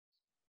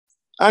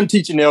I'm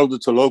teaching Elder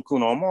Tolokun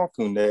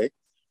Omokunde,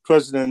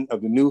 president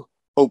of the New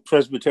Hope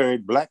Presbytery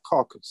Black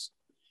Caucus,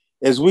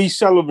 as we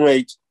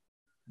celebrate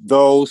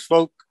those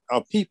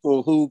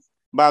people who,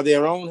 by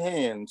their own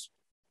hands,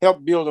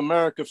 helped build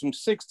America from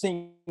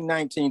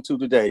 1619 to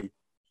today.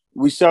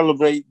 We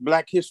celebrate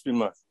Black History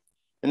Month.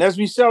 And as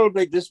we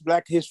celebrate this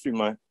Black History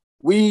Month,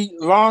 we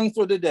long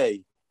for the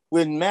day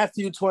when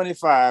Matthew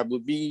 25 will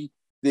be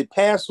the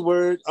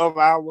password of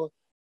our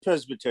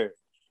presbytery.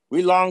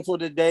 We long for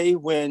the day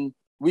when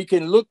we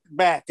can look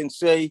back and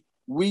say,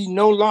 we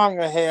no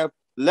longer have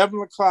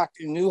 11 o'clock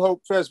in New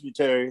Hope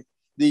Presbytery,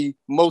 the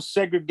most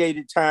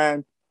segregated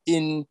time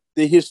in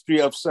the history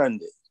of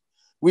Sunday.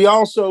 We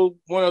also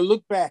want to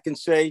look back and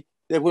say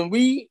that when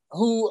we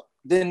who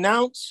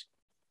denounce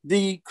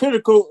the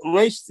critical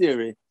race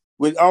theory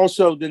would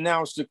also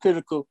denounce the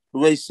critical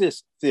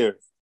racist theory.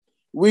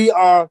 We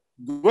are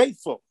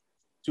grateful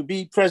to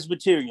be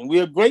Presbyterian. We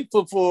are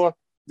grateful for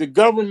the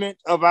government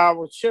of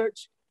our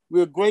church.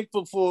 We are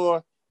grateful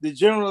for the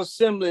General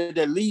Assembly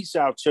that leads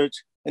our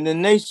church and the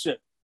nation.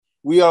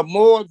 We are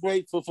more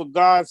grateful for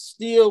God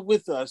still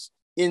with us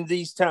in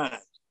these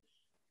times.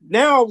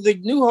 Now, the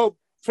New Hope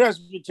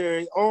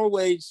Presbytery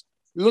always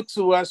looks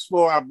to us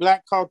for our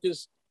Black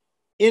Caucus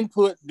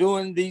input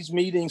during these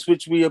meetings,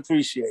 which we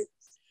appreciate.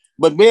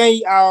 But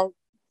may our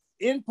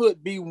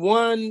input be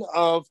one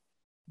of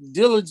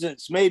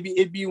diligence. Maybe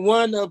it be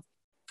one of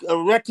a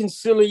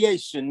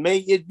reconciliation. May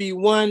it be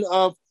one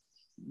of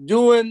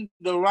doing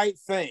the right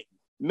thing.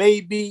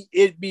 Maybe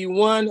it be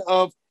one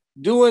of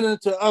doing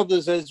unto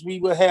others as we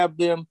will have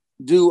them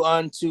do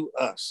unto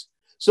us.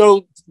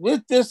 So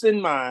with this in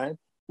mind,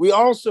 we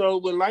also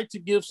would like to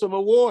give some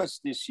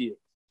awards this year.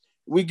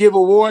 We give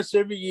awards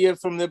every year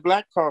from the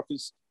Black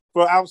Caucus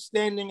for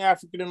outstanding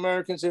African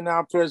Americans in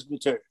our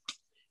presbytery.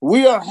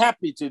 We are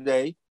happy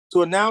today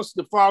to announce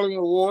the following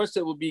awards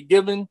that will be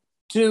given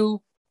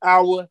to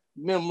our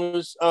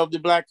members of the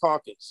Black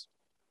Caucus.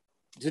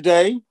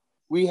 Today,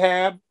 we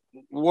have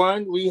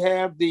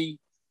the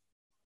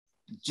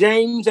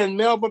James and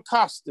Melba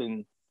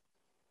Costin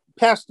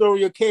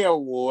Pastoral Care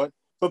Award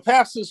for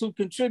pastors who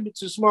contribute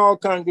to small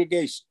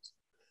congregations.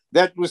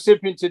 That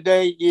recipient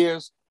today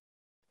is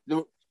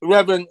the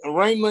Reverend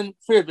Raymond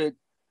Privet,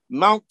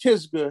 Mount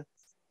Pisgah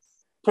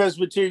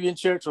Presbyterian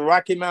Church of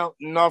Rocky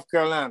Mountain, North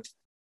Carolina.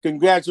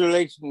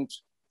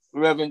 Congratulations,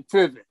 Reverend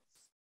Privet.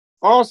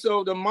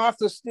 Also, the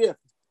Martha Stiff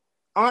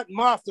Aunt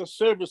Martha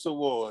Service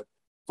Award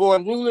for a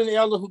ruling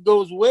elder who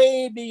goes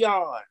way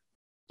beyond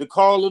the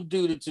call of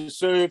duty to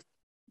serve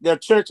their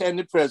church and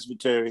the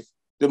presbytery.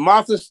 The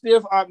Martha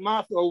Stiff Aunt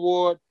Martha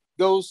Award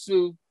goes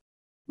to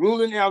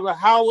ruling elder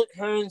Howard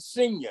Hearn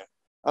Sr.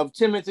 of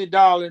Timothy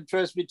Darling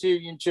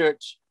Presbyterian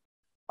Church,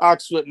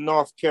 Oxford,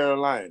 North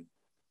Carolina.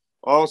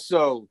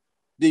 Also,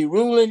 the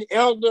ruling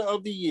elder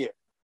of the year.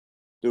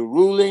 The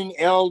ruling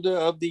elder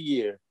of the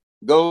year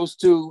goes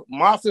to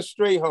Martha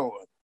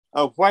Strayhorn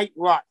of White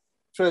Rock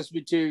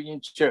Presbyterian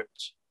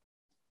Church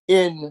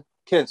in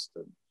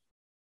Kinston.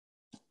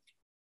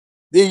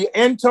 The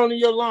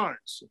Antonia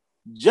Lawrence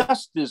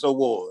Justice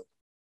Award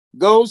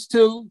goes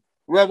to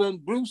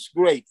Reverend Bruce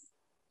Grady.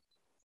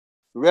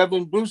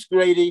 Reverend Bruce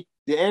Grady,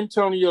 the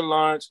Antonia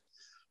Lawrence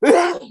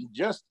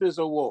Justice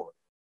Award.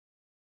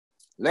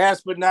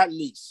 Last but not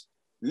least,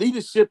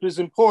 leadership is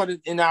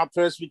important in our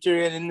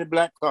presbytery and in the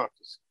Black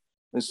Caucus.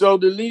 And so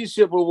the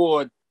Leadership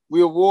Award, we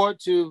award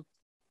to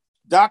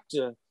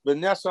Dr.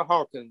 Vanessa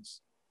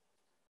Hawkins,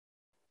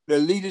 the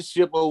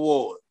Leadership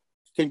Award.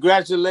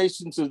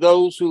 Congratulations to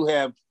those who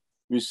have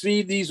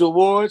received these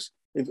awards.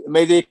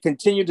 May they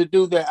continue to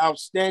do their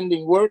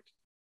outstanding work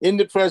in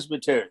the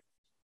presbytery.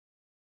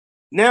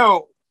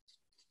 Now,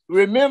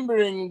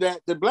 remembering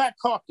that the Black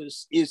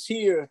Caucus is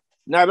here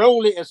not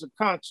only as a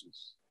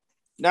conscience,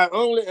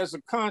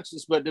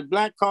 but the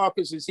Black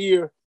Caucus is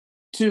here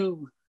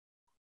to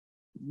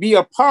be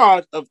a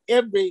part of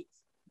every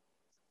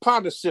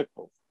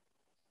participle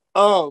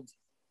of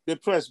the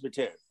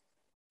presbytery.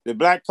 The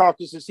Black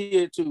Caucus is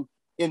here to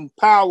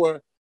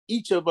empower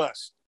each of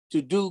us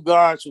to do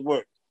God's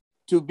work,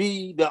 to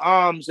be the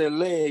arms and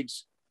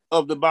legs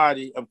of the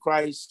body of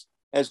Christ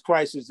as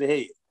Christ is the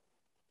head.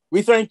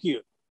 We thank you.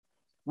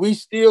 We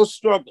still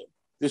struggle.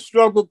 The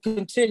struggle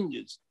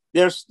continues.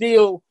 There are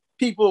still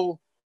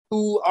people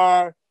who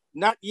are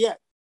not yet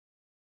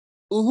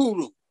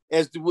uhuru,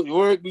 as the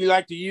word we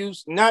like to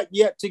use, not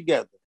yet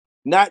together,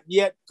 not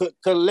yet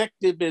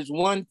collective as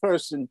one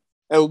person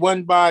and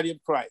one body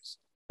of Christ.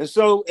 And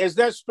so as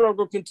that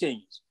struggle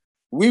continues,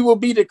 we will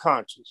be the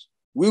conscious.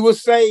 We will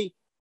say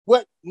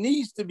what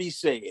needs to be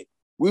said.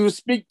 We will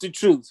speak the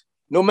truth,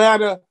 no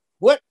matter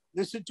what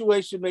the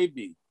situation may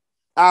be.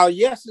 Our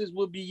yeses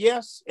will be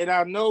yes, and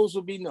our no's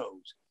will be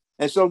no's.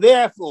 And so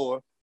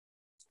therefore,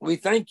 we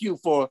thank you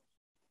for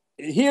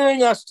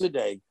hearing us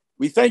today.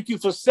 We thank you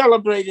for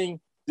celebrating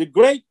the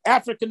great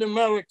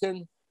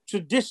African-American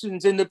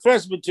traditions in the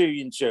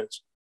Presbyterian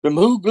Church, from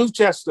Hugh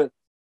Gloucester,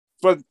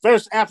 for the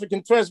first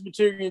African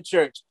Presbyterian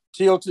Church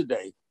till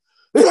today.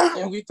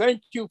 And we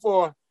thank you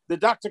for the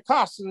Dr.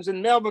 Costins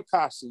and Melba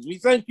Costins. We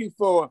thank you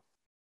for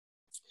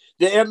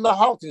the Edla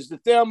Hawkins, the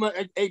Thelma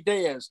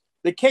Adair,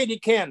 the Katie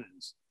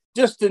Cannons,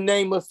 just to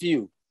name a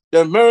few,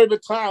 the Mary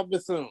McLeod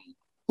Bethune,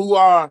 who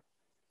are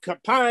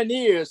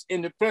pioneers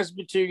in the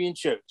Presbyterian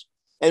Church.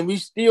 And we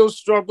still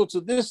struggle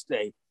to this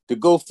day to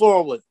go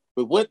forward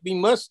with what we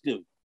must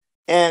do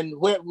and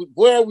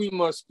where we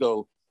must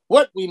go,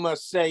 what we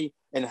must say,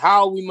 and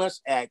how we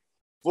must act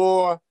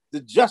for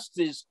the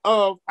justice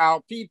of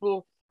our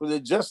people, for the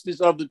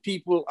justice of the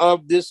people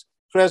of this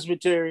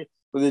presbytery,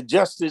 for the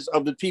justice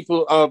of the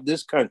people of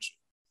this country.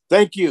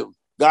 Thank you.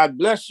 God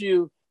bless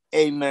you.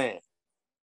 Amen.